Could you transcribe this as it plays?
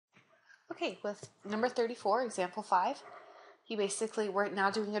Okay, with number 34, example 5, we're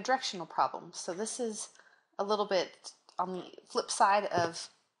now doing a directional problem. So this is a little bit on the flip side of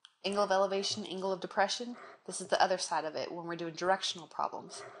angle of elevation, angle of depression. This is the other side of it when we're doing directional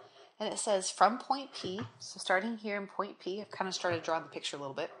problems. And it says from point P, so starting here in point P, I've kind of started drawing the picture a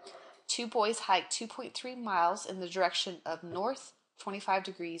little bit. Two boys hike 2.3 miles in the direction of north 25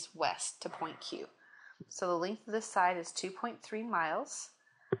 degrees west to point Q. So the length of this side is 2.3 miles.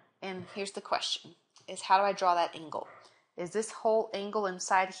 And here's the question, is how do I draw that angle? Is this whole angle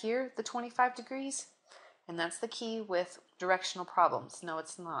inside here the 25 degrees? And that's the key with directional problems. No,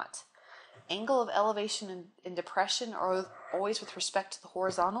 it's not. Angle of elevation and depression are always with respect to the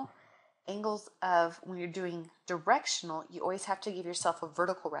horizontal. Angles of when you're doing directional, you always have to give yourself a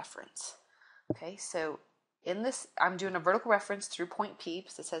vertical reference. Okay, so in this, I'm doing a vertical reference through point P,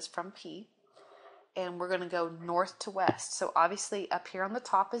 because it says from P. And we're going to go north to west. So obviously up here on the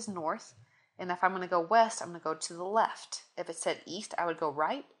top is north, and if I'm going to go west, I'm going to go to the left. If it said east, I would go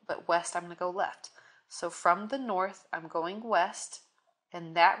right, but west, I'm going to go left. So from the north, I'm going west,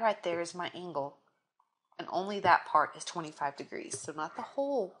 and that right there is my angle, and only that part is 25 degrees. So not the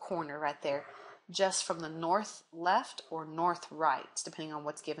whole corner right there, just from the north left or north right, depending on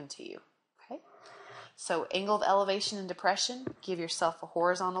what's given to you. Okay. So angle of elevation and depression, give yourself a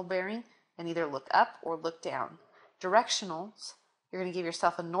horizontal bearing, and either look up or look down. Directionals, you're going to give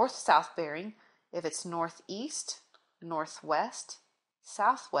yourself a north-south bearing if it's northeast, northwest,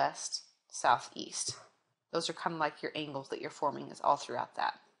 southwest, southeast. Those are kind of like your angles that you're forming is all throughout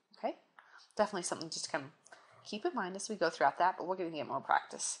that. Okay? Definitely something just to kind of keep in mind as we go throughout that, but we're going to get more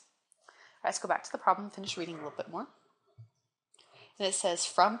practice. All right, let's go back to the problem and finish reading a little bit more. And it says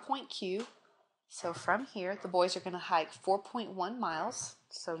from point Q, so from here, the boys are going to hike 4.1 miles.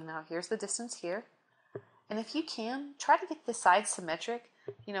 So now here's the distance here. And if you can, try to get the sides symmetric.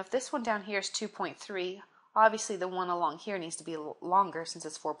 You know, if this one down here is 2.3, obviously the one along here needs to be longer since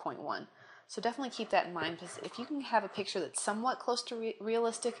it's 4.1. So definitely keep that in mind, because if you can have a picture that's somewhat close to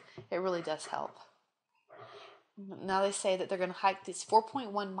realistic, it really does help. Now they say that they're going to hike these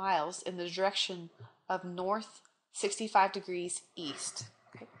 4.1 miles in the direction of north 65 degrees east.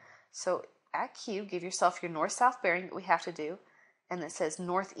 Okay? So at Q, give yourself your north-south bearing that we have to do, and it says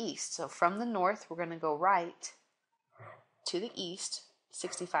northeast. So from the north, we're going to go right to the east,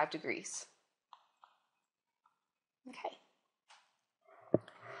 65 degrees. Okay.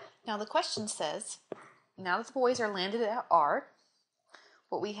 Now the question says, now that the boys are landed at R,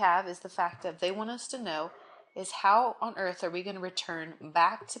 what we have is the fact that they want us to know is how on earth are we going to return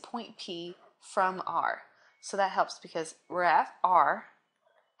back to point P from R? So that helps because we're at R.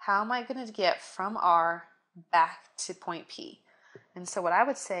 How am I going to get from R back to point P? And so what I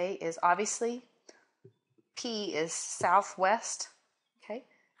would say is obviously P is southwest, okay?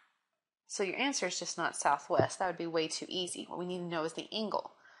 So your answer is just not southwest. That would be way too easy. What we need to know is the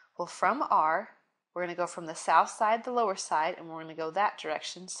angle. Well, from R, we're going to go from the south side, the lower side, and we're going to go that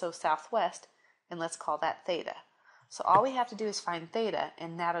direction, so southwest, and let's call that theta. So all we have to do is find theta,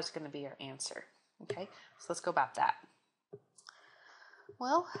 and that is going to be our answer, okay? So let's go about that.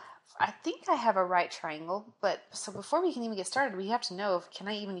 Well, I think I have a right triangle, but so before we can even get started, we have to know if can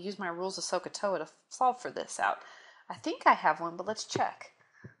I even use my rules of SOHCAHTOA to solve for this out. I think I have one, but let's check.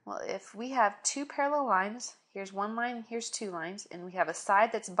 Well, if we have two parallel lines, here's one line and here's two lines, and we have a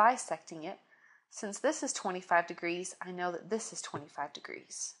side that's bisecting it, since this is 25 degrees, I know that this is 25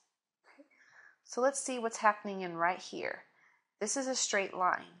 degrees. Okay. So let's see what's happening in right here. This is a straight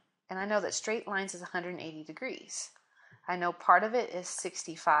line, and I know that straight lines is 180 degrees. I know part of it is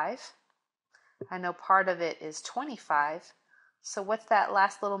 65. I know part of it is 25. So what's that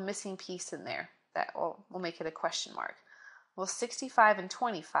last little missing piece in there? That we'll make it a question mark. Well, 65 and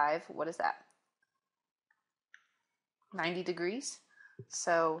 25, what is that? 90 degrees.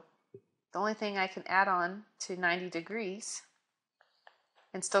 So the only thing I can add on to 90 degrees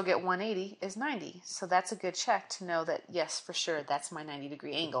and still get 180 is 90. So that's a good check to know that, yes, for sure, that's my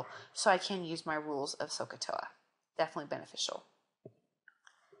 90-degree angle. So I can use my rules of SOHCAHTOA. Definitely beneficial.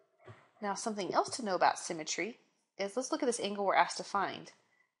 Now, something else to know about symmetry is let's look at this angle we're asked to find.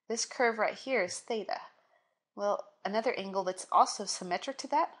 This curve right here is theta. Well, another angle that's also symmetric to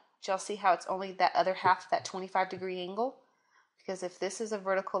that, y'all see how it's only that other half of that 25-degree angle? Because if this is a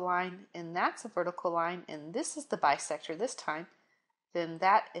vertical line and that's a vertical line and this is the bisector this time, then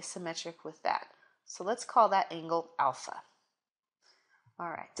that is symmetric with that. So let's call that angle alpha. All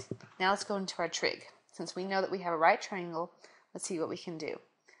right, now let's go into our trig. Since we know that we have a right triangle, let's see what we can do.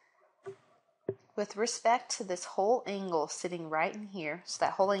 With respect to this whole angle sitting right in here, so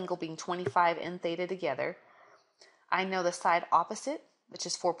that whole angle being 25 and theta together, I know the side opposite which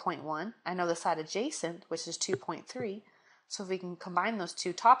is 4.1. I know the side adjacent, which is 2.3. So if we can combine those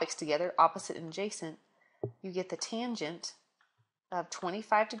two topics together, opposite and adjacent, you get the tangent of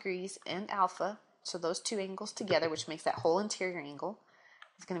 25 degrees in alpha. So those two angles together, which makes that whole interior angle,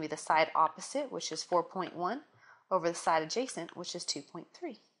 is going to be the side opposite, which is 4.1, over the side adjacent, which is 2.3.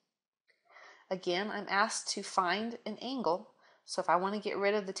 Again, I'm asked to find an angle. So if I want to get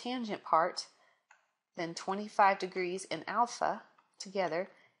rid of the tangent part, then 25 degrees in alpha together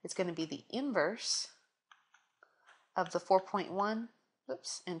is going to be the inverse of the 4.1,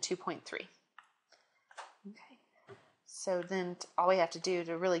 and 2.3. Okay. So then all we have to do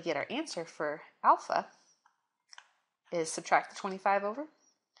to really get our answer for alpha is subtract the 25 over.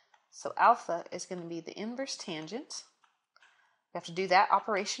 So alpha is going to be the inverse tangent. We have to do that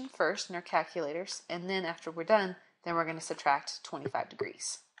operation first in our calculators, and then after we're done, then we're going to subtract 25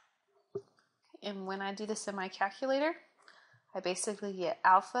 degrees. And when I do this in my calculator, I basically get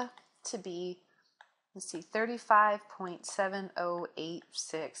alpha to be, let's see,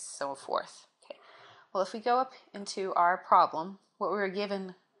 35.7086, so forth. Okay. Well, if we go up into our problem, what we were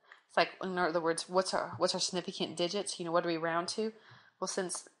given, it's like, in other words, what's our significant digits? What do we round to? Well,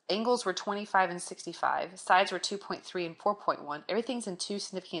 since angles were 25 and 65, sides were 2.3 and 4.1, everything's in two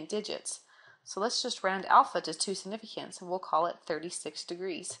significant digits. So let's just round alpha to two significants, and we'll call it 36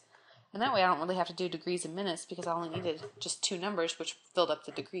 degrees. And that way I don't really have to do degrees and minutes because I only needed just two numbers, which filled up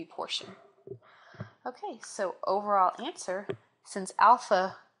the degree portion. Okay, so overall answer, since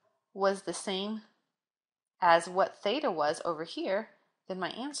alpha was the same as what theta was over here, then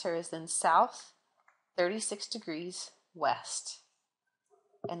my answer is then south 36 degrees west.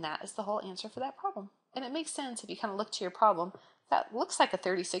 And that is the whole answer for that problem. And it makes sense if you kind of look to your problem. That looks like a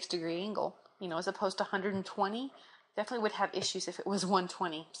 36-degree angle, as opposed to 120. Definitely would have issues if it was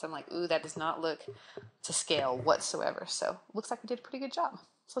 120. So I'm like, ooh, that does not look to scale whatsoever. So looks like we did a pretty good job.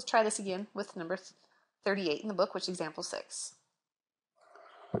 So let's try this again with number 38 in the book, which is example 6.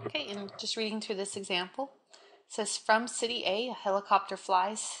 Okay, and just reading through this example, it says from city A helicopter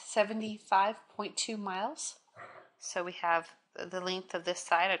flies 75.2 miles. So we have the length of this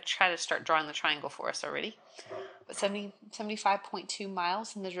side. I try to start drawing the triangle for us already. But 75.2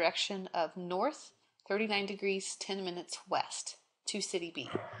 miles in the direction of north, 39 degrees, 10 minutes west to city B.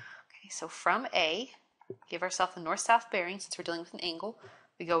 Okay, so from A, give ourselves a north-south bearing since we're dealing with an angle.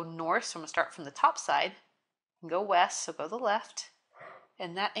 We go north, so I'm going to start from the top side and go west, so go to the left.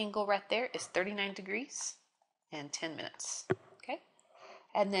 And that angle right there is 39 degrees and 10 minutes. Okay?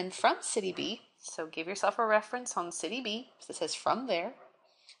 And then from city B, so give yourself a reference on city B. So it says from there.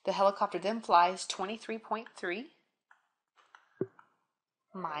 The helicopter then flies 23.3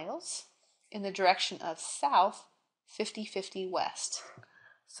 miles in the direction of south, 50-50 west.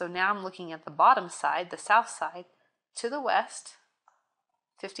 So now I'm looking at the bottom side, the south side, to the west,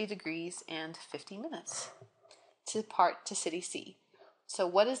 50 degrees and 50 minutes to city C. So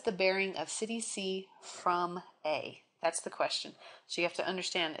what is the bearing of city C from A? That's the question. So you have to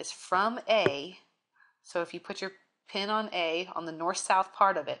understand is from A. So if you put your pin on A, on the north-south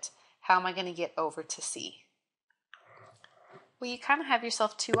part of it, how am I going to get over to C? Well, you kind of have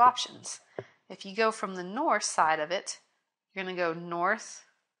yourself two options. If you go from the north side of it, you're going to go north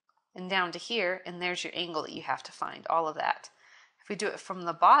and down to here, and there's your angle that you have to find, all of that. If we do it from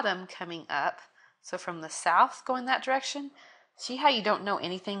the bottom coming up, so from the south going that direction, see how you don't know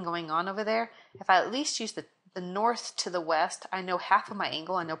anything going on over there? If I at least use the north to the west, I know half of my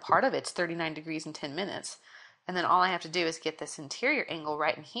angle. I know part of it's 39 degrees and 10 minutes. And then all I have to do is get this interior angle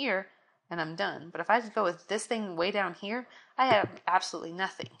right in here, and I'm done. But if I just go with this thing way down here, I have absolutely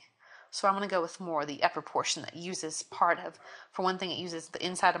nothing. So I'm going to go with more the upper portion that uses part of, for one thing, it uses the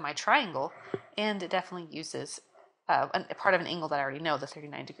inside of my triangle, and it definitely uses a part of an angle that I already know, the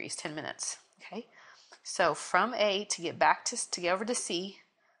 39 degrees, 10 minutes. Okay, so from A to get back to get over to C,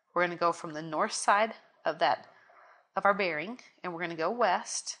 we're going to go from the north side of our bearing, and we're going to go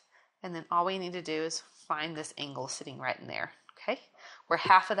west, and then all we need to do is find this angle sitting right in there. Okay, where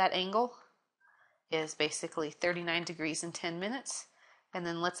half of that angle is basically 39 degrees and 10 minutes. And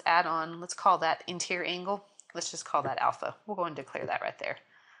then let's add on, let's call that interior angle. Let's just call that alpha. We'll go and declare that right there.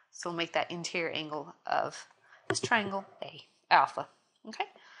 So we'll make that interior angle of this triangle A, alpha. Okay?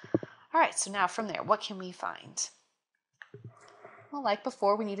 All right, so now from there, what can we find? Well, like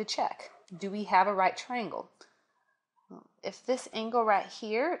before, we need to check. Do we have a right triangle? If this angle right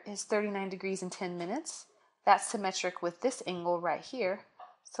here is 39 degrees and 10 minutes, that's symmetric with this angle right here.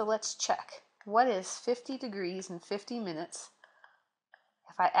 So let's check. What is 50 degrees and 50 minutes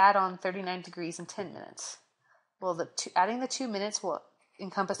if I add on 39 degrees and 10 minutes? Well, adding the 2 minutes will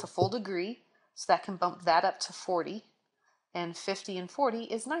encompass a full degree, so that can bump that up to 40. and 50 and 40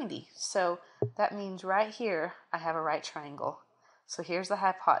 is 90. So that means right here I have a right triangle. So here's the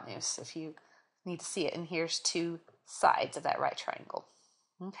hypotenuse if you need to see it, and here's two sides of that right triangle.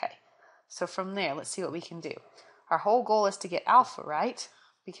 Okay, so from there, let's see what we can do. Our whole goal is to get alpha, right?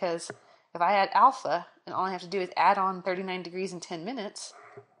 Because if I add alpha and all I have to do is add on 39 degrees in 10 minutes,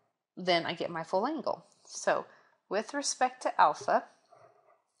 then I get my full angle. So with respect to alpha,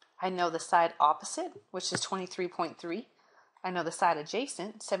 I know the side opposite, which is 23.3. I know the side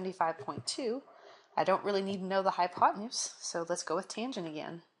adjacent, 75.2. I don't really need to know the hypotenuse, so let's go with tangent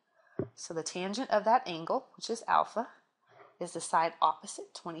again. So the tangent of that angle, which is alpha, is the side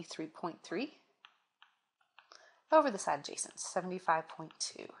opposite, 23.3, over the side adjacent,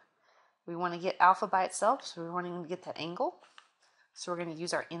 75.2. We want to get alpha by itself, so we're wanting to get that angle. So we're going to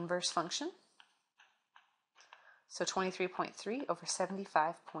use our inverse function. So 23.3 over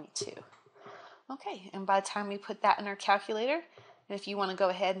 75.2. Okay, and by the time we put that in our calculator, and if you want to go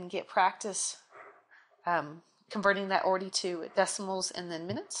ahead and get practice converting that already to decimals and then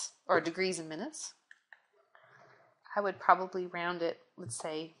minutes, or degrees and minutes, I would probably round it, let's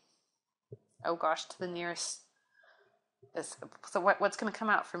say, oh gosh, to the nearest. So what's going to come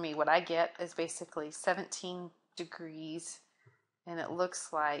out for me, what I get is basically 17 degrees, and it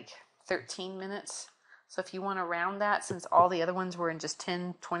looks like 13 minutes. So if you want to round that, since all the other ones were in just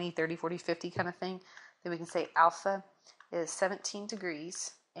 10, 20, 30, 40, 50 kind of thing, then we can say alpha is 17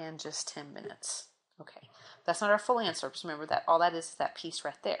 degrees and just 10 minutes. Okay, that's not our full answer. Just remember that all that is that piece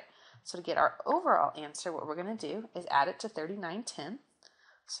right there. So to get our overall answer, what we're going to do is add it to 3910.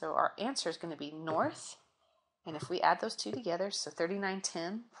 So our answer is going to be north, and if we add those two together, so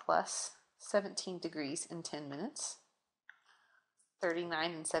 3910 plus 17 degrees in 10 minutes,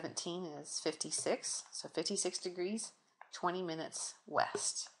 39 and 17 is 56, so 56 degrees, 20 minutes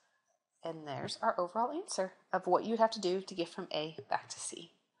west. And there's our overall answer of what you'd have to do to get from A back to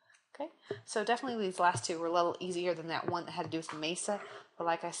C. Okay, so definitely these last two were a little easier than that one that had to do with the mesa, but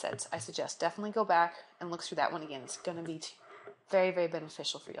like I said, I suggest definitely go back and look through that one again. It's going to be very, very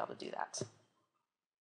beneficial for y'all to do that.